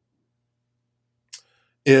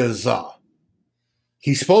is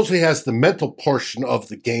he supposedly has the mental portion of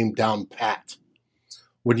the game down pat.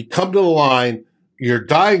 When you come to the line, you're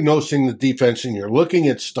diagnosing the defense and you're looking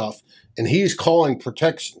at stuff, and he's calling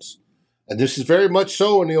protections. And this is very much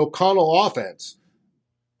so in the O'Connell offense,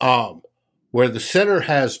 where the center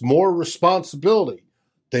has more responsibility.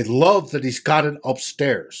 They love that he's got it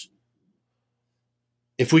upstairs.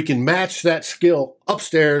 If we can match that skill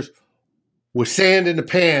upstairs with sand in the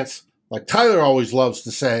pants, like Tyler always loves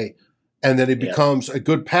to say, and then he becomes a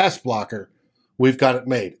good pass blocker, we've got it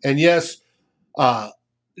made. And yes,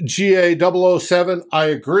 GA007, I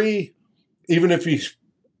agree. Even if he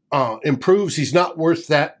improves, he's not worth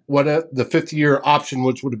that, the fifth-year option,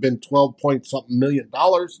 which would have been $12-point-something million.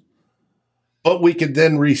 But we could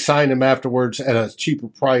then re-sign him afterwards at a cheaper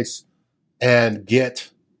price and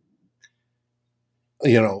get,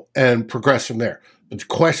 and progress from there. But the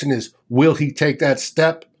question is, will he take that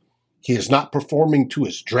step? He is not performing to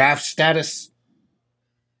his draft status.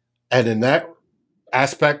 And in that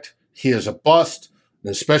aspect, he is a bust.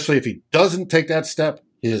 And especially if he doesn't take that step,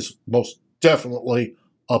 he is most definitely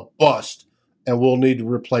a bust. And we'll need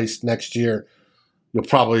to replace next year. You'll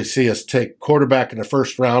probably see us take quarterback in the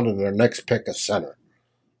first round and our next pick a center.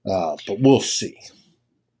 But we'll see.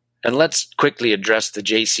 And let's quickly address the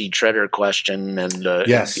J.C. Treader question. And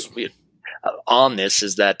yes. On this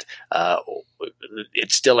is that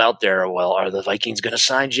it's still out there. Well, are the Vikings going to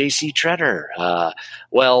sign J.C. Treader?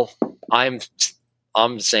 Well, I'm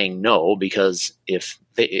saying no, because if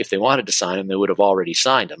they wanted to sign him, they would have already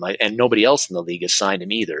signed him, and nobody else in the league has signed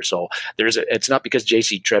him either. So it's not because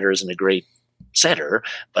J.C. Treader isn't a great center,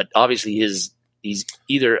 but obviously he's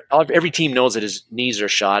either every team knows that his knees are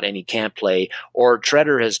shot and he can't play, or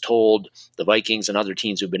Treader has told the Vikings and other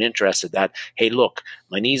teams who've been interested that, hey, look,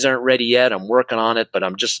 my knees aren't ready yet. I'm working on it, but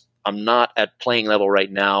I'm not at playing level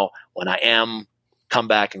right now. When I am, come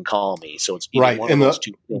back and call me. So it's either one of those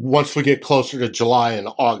two things. Once we get closer to July and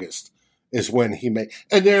August is when he may.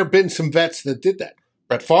 And there have been some vets that did that.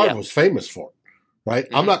 Brett Favre was famous for it, right?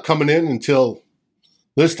 Mm-hmm. I'm not coming in until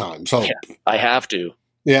this time. So I have to.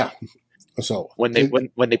 Yeah. So when they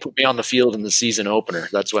put me on the field in the season opener,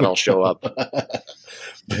 that's when I'll show up.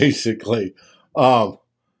 Basically.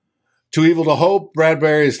 Too evil to hope.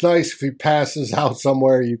 Bradbury is nice. If he passes out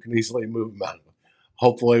somewhere, you can easily move him out of it.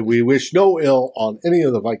 Hopefully, we wish no ill on any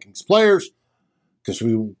of the Vikings players because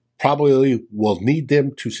we probably will need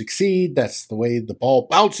them to succeed. That's the way the ball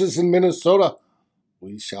bounces in Minnesota.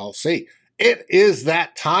 We shall see. It is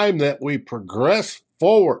that time that we progress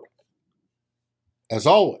forward. As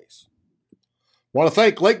always, want to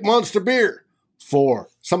thank Lake Monster Beer for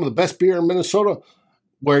some of the best beer in Minnesota,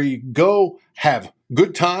 where you go, have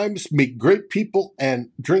good times, meet great people, and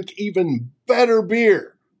drink even better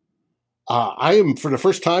beer. I am, for the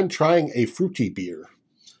first time, trying a fruity beer.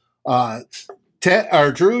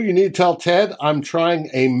 Drew, you need to tell Ted I'm trying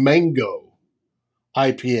a mango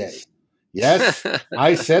IPA. Yes,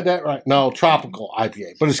 I said that right. No, tropical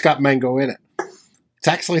IPA, but it's got mango in it. It's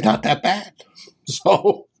actually not that bad.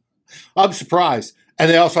 So I'm surprised. And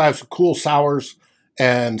they also have some cool sours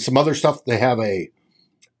and some other stuff. They have a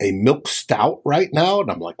milk stout right now. And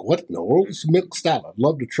I'm like, what in the world is a milk stout? I'd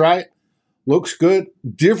love to try it. Looks good.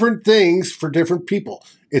 Different things for different people.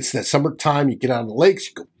 It's that summertime. You get out on the lakes,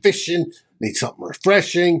 you go fishing, need something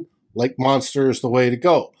refreshing. Lake Monster is the way to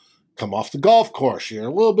go. Come off the golf course. You're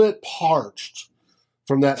a little bit parched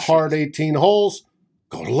from that hard 18 holes.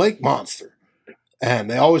 Go to Lake Monster. And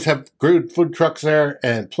they always have good food trucks there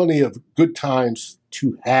and plenty of good times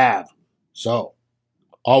to have. So,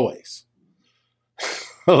 always.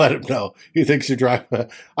 Let him know. He thinks you're driving.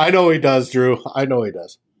 I know he does, Drew. I know he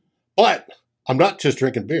does. But I'm not just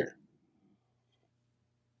drinking beer.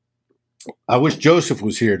 I wish Joseph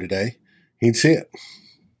was here today. He'd see it.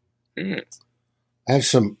 Mm. I have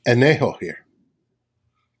some añejo here.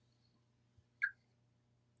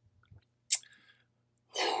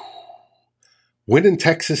 When in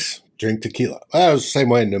Texas, drink tequila. That was the same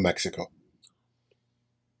way in New Mexico.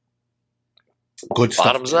 Good stuff.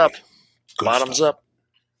 Bottoms up. Good Bottoms stuff. Up.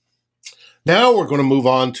 Now we're going to move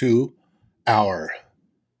on to our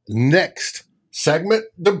next segment,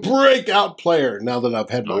 the breakout player. Now that I've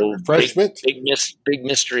had my refreshment. Big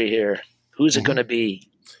mystery here. Who's it going to be?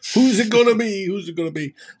 Who's it going to be? Who's it going to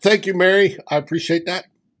be? Thank you, Mary. I appreciate that.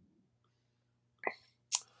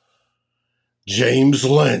 James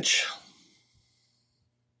Lynch.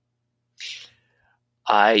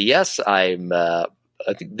 Yes, I'm. I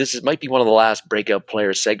think this might be one of the last breakout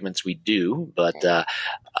player segments we do, but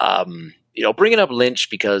bringing up Lynch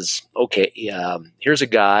because here's a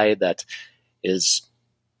guy that is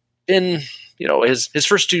been, his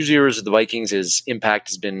first 2 years of the Vikings, his impact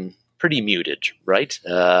has been pretty muted, right?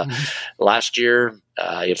 Last year,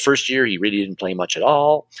 first year, he really didn't play much at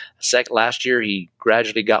all. Last year, he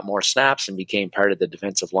gradually got more snaps and became part of the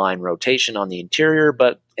defensive line rotation on the interior,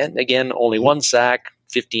 and again, only 1 sack,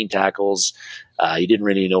 15 tackles. You didn't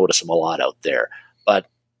really notice him a lot out there. But,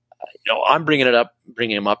 I'm bringing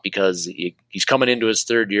him up because he's coming into his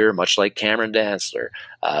 3rd year, much like Cameron Dantzler.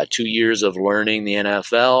 2 years of learning the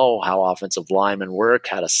NFL, how offensive linemen work,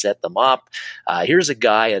 how to set them up. Here's a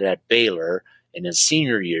guy at Baylor in his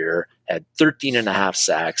senior year, had 13 and a half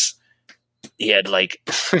sacks. He had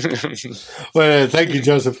Well, thank you,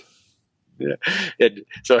 Joseph. Yeah.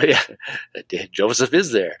 Joseph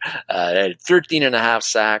is there. Had 13 and a half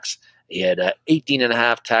sacks. He had 18 and a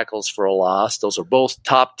half tackles for a loss. Those are both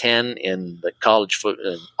top 10 in the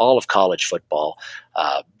all of college football.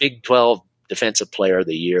 Big 12 Defensive Player of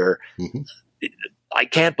the Year. Mm-hmm. I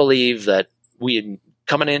can't believe that we had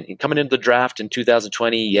coming into the draft in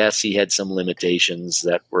 2020. Yes, he had some limitations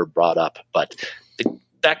that were brought up, but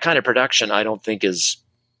that kind of production, I don't think is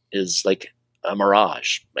like a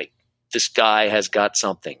mirage. Like, this guy has got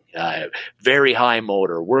something. Very high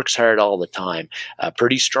motor, works hard all the time,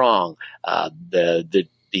 pretty strong. The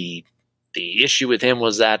issue with him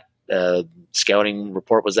was that scouting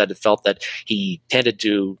report was that it felt that he tended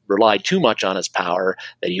to rely too much on his power,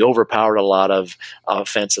 that he overpowered a lot of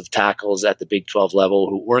offensive tackles at the Big 12 level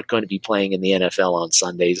who weren't going to be playing in the NFL on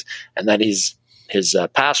Sundays, and that his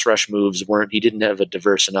pass rush moves he didn't have a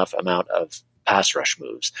diverse enough amount of pass rush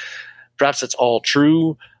moves. Perhaps it's all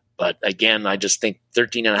true. But again, I just think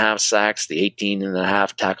 13 and a half sacks, the 18 and a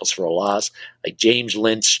half tackles for a loss. Like, James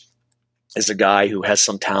Lynch is a guy who has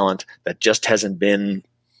some talent that just hasn't been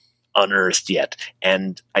unearthed yet.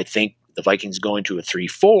 And I think the Vikings going to a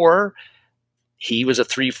 3-4, he was a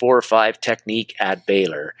 3-4-5 technique at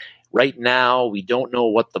Baylor. Right now, we don't know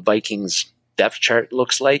what the Vikings depth chart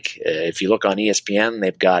looks like. If you look on ESPN,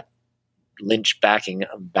 they've got Lynch backing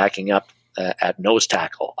up at nose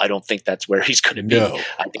tackle. I don't think that's where he's going to be. No.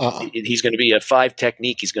 I think he's going to be a 5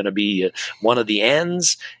 technique. He's going to be one of the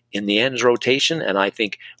ends. in the ends rotation. And I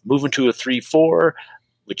think moving to a 3-4,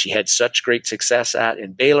 which he had such great success at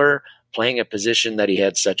in Baylor, playing a position that he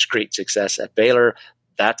had such great success at Baylor,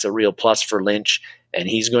 that's a real plus for Lynch. And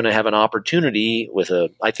he's going to have an opportunity with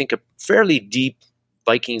I think a fairly deep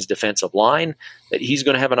Vikings defensive line, that he's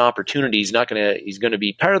going to have an opportunity. He's going to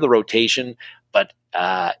be part of the rotation, but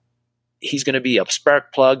he's going to be a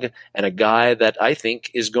spark plug and a guy that I think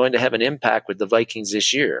is going to have an impact with the Vikings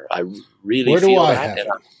this year. I really feel that.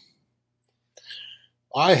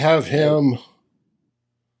 I have him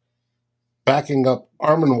backing up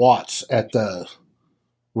Armon Watts at the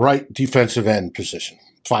right defensive end position,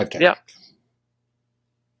 5 technique. Yeah.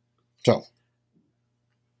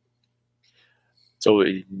 So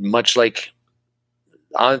much like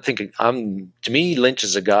to me, Lynch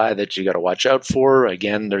is a guy that you got to watch out for.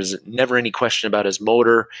 Again, there's never any question about his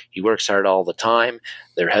motor. He works hard all the time.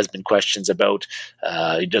 There has been questions about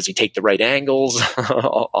does he take the right angles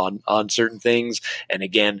on certain things, and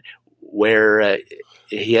again, where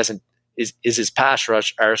he hasn't is his pass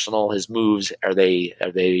rush arsenal, his moves, are they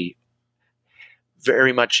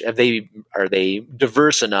very much are they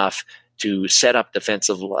diverse enough to set up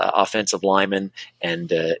offensive linemen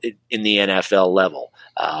and in the NFL level.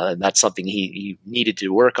 And that's something he needed to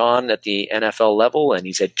work on at the NFL level, and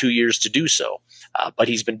he's had 2 years to do so. But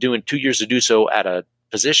he's been doing 2 years to do so at a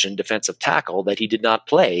position, defensive tackle, that he did not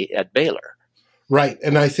play at Baylor. Right,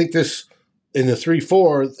 and I think this, in the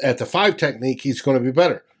 3-4, at the 5 technique, he's going to be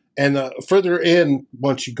better. And further in,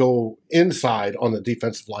 once you go inside on the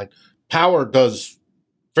defensive line, power does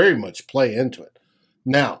very much play into it.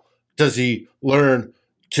 Now, does he learn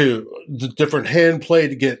the different hand play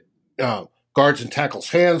to get guards and tackles'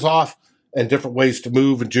 hands off, and different ways to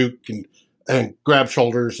move and juke and grab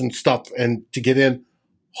shoulders and stuff, and to get in?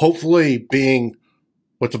 Hopefully, being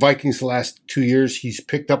with the Vikings the last 2 years, he's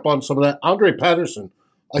picked up on some of that. Andre Patterson,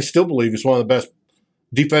 I still believe, is one of the best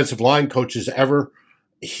defensive line coaches ever.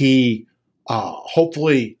 He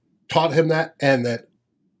hopefully taught him that, and that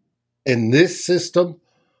in this system,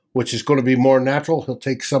 which is going to be more natural, he'll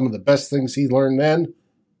take some of the best things he learned then,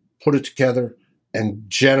 put it together, and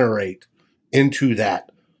generate into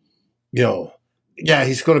that.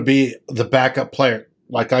 He's going to be the backup player.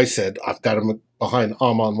 Like I said, I've got him behind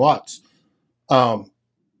Armon Watts.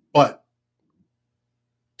 But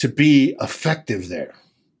to be effective there.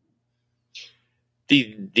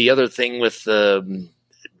 The other thing with playing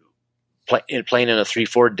in a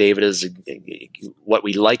 3-4, David, is what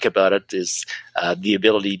we like about it is the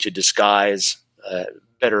ability to disguise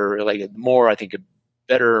better,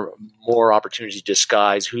 more opportunity to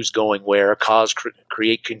disguise who's going where,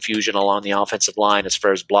 create confusion along the offensive line as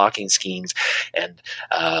far as blocking schemes. And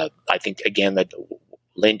I think, again, that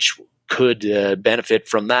Lynch could benefit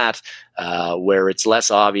from that, where it's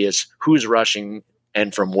less obvious who's rushing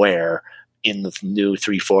and from where, in the new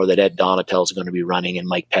 3-4 that Ed Donatel is going to be running and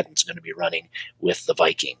Mike Pettin's going to be running with the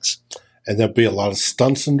Vikings. And there'll be a lot of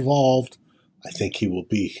stunts involved. I think he will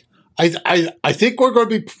be. I think we're going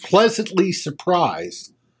to be pleasantly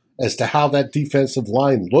surprised as to how that defensive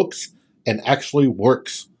line looks and actually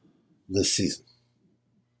works this season.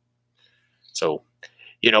 So,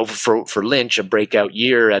 for Lynch, a breakout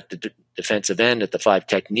year at the defensive end at the 5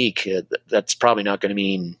 technique, that's probably not going to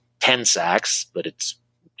mean 10 sacks, but it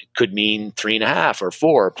could mean 3.5 or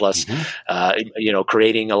 4 plus,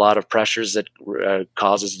 creating a lot of pressures that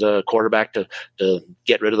causes the quarterback to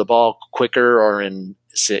get rid of the ball quicker, or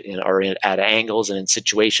at angles and in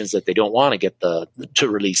situations that they don't want to get to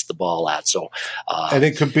release the ball at. So, and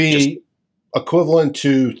it could be equivalent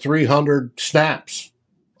to 300 snaps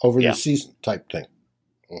over the season type thing.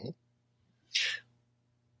 Mm-hmm.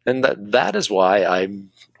 And that is why I'm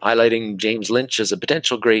highlighting James Lynch as a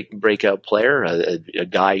potential great breakout player, a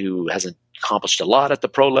guy who hasn't accomplished a lot at the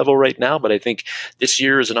pro level right now, but I think this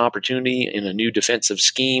year is an opportunity in a new defensive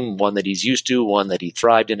scheme, one that he's used to, one that he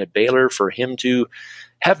thrived in at Baylor, for him to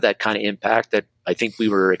have that kind of impact that I think we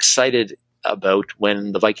were excited about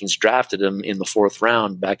when the Vikings drafted him in the 4th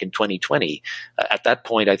round back in 2020. At that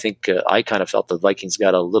point, I think I kind of felt the Vikings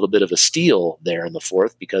got a little bit of a steal there in the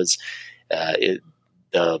 4th, because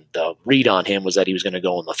the read on him was that he was going to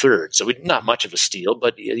go in the 3rd. So not much of a steal,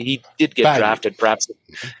 but he did get drafted perhaps.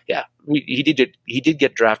 Yeah, he did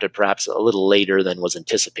get drafted perhaps a little later than was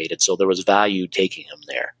anticipated. So there was value taking him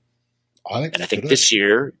there. I think this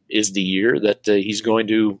year is the year that he's going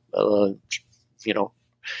to,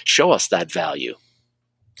 show us that value.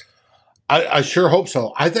 I sure hope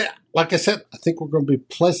so. Like I said, I think we're going to be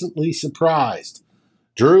pleasantly surprised.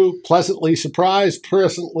 Drew, pleasantly surprised, 3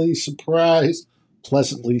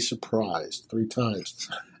 times.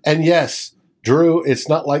 And yes, Drew, it's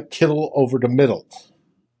not like Kittle over the middle.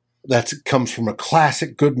 That comes from a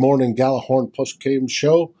classic Good Morning Gallahorn post-game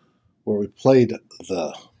show where we played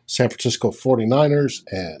the San Francisco 49ers,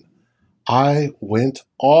 and I went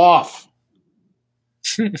off.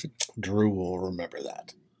 Drew will remember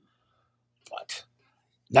that. But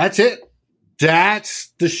that's it.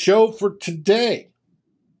 That's the show for today.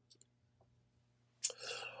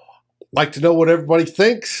 Like to know what everybody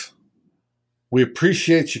thinks. We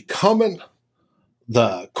appreciate you coming.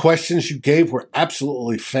 The questions you gave were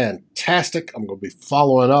absolutely fantastic. I'm going to be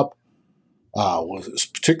following up,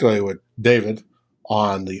 particularly with David,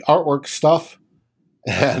 on the artwork stuff.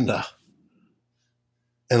 And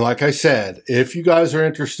like I said, if you guys are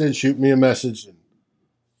interested, shoot me a message and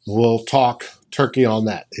we'll talk turkey on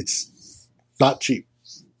that. It's not cheap.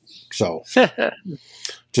 So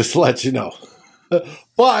just to let you know.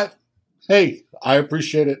 But, hey, I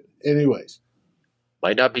appreciate it anyways.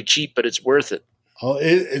 Might not be cheap, but it's worth it. Oh,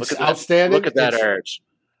 it's outstanding. Look at that arch.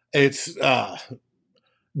 It's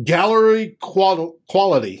gallery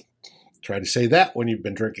quality. Try to say that when you've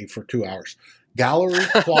been drinking for 2 hours. Gallery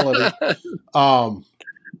quality.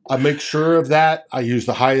 I make sure of that. I use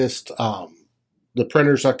the highest. The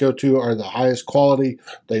printers I go to are the highest quality.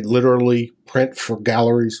 They literally print for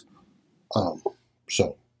galleries.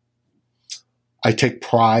 So I take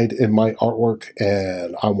pride in my artwork,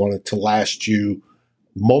 and I want it to last you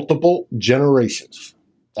multiple generations.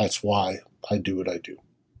 That's why I do what I do.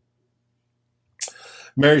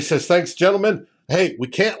 Mary says, thanks, gentlemen. Hey, we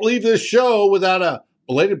can't leave this show without a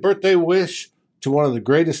belated birthday wish to one of the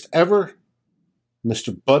greatest ever,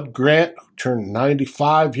 Mr. Bud Grant, who turned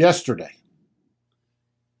 95 yesterday.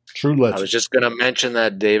 True legend. I was just going to mention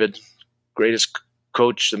that, David. Greatest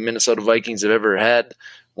coach the Minnesota Vikings have ever had.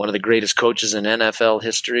 One of the greatest coaches in NFL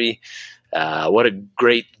history. What a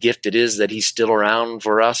great gift it is that he's still around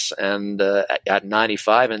for us and at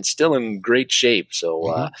 95 and still in great shape.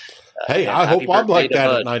 So, hey, I hope I'm like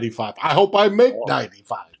that at 95. I hope I make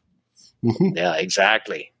 95. Yeah,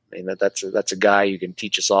 exactly. I mean, that's a guy who can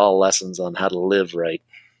teach us all lessons on how to live right.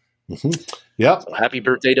 Yep. So happy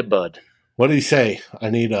birthday to Bud. What did he say? I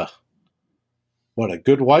need a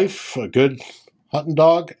good wife, a good hunting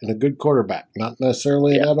dog, and a good quarterback. Not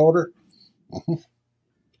necessarily in that order.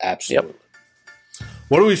 Absolutely. Yep.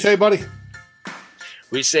 What do we say, buddy?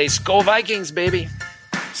 We say Skol Vikings, baby.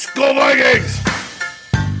 Skol Vikings!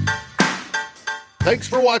 Thanks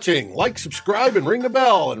for watching. Like, subscribe, and ring the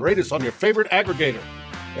bell, and rate us on your favorite aggregator.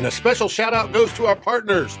 And a special shout-out goes to our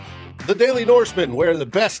partners, The Daily Norseman, where the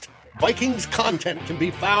best Vikings content can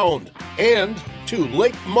be found, and to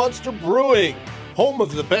Lake Monster Brewing, home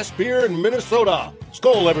of the best beer in Minnesota.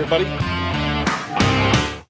 Skol, everybody.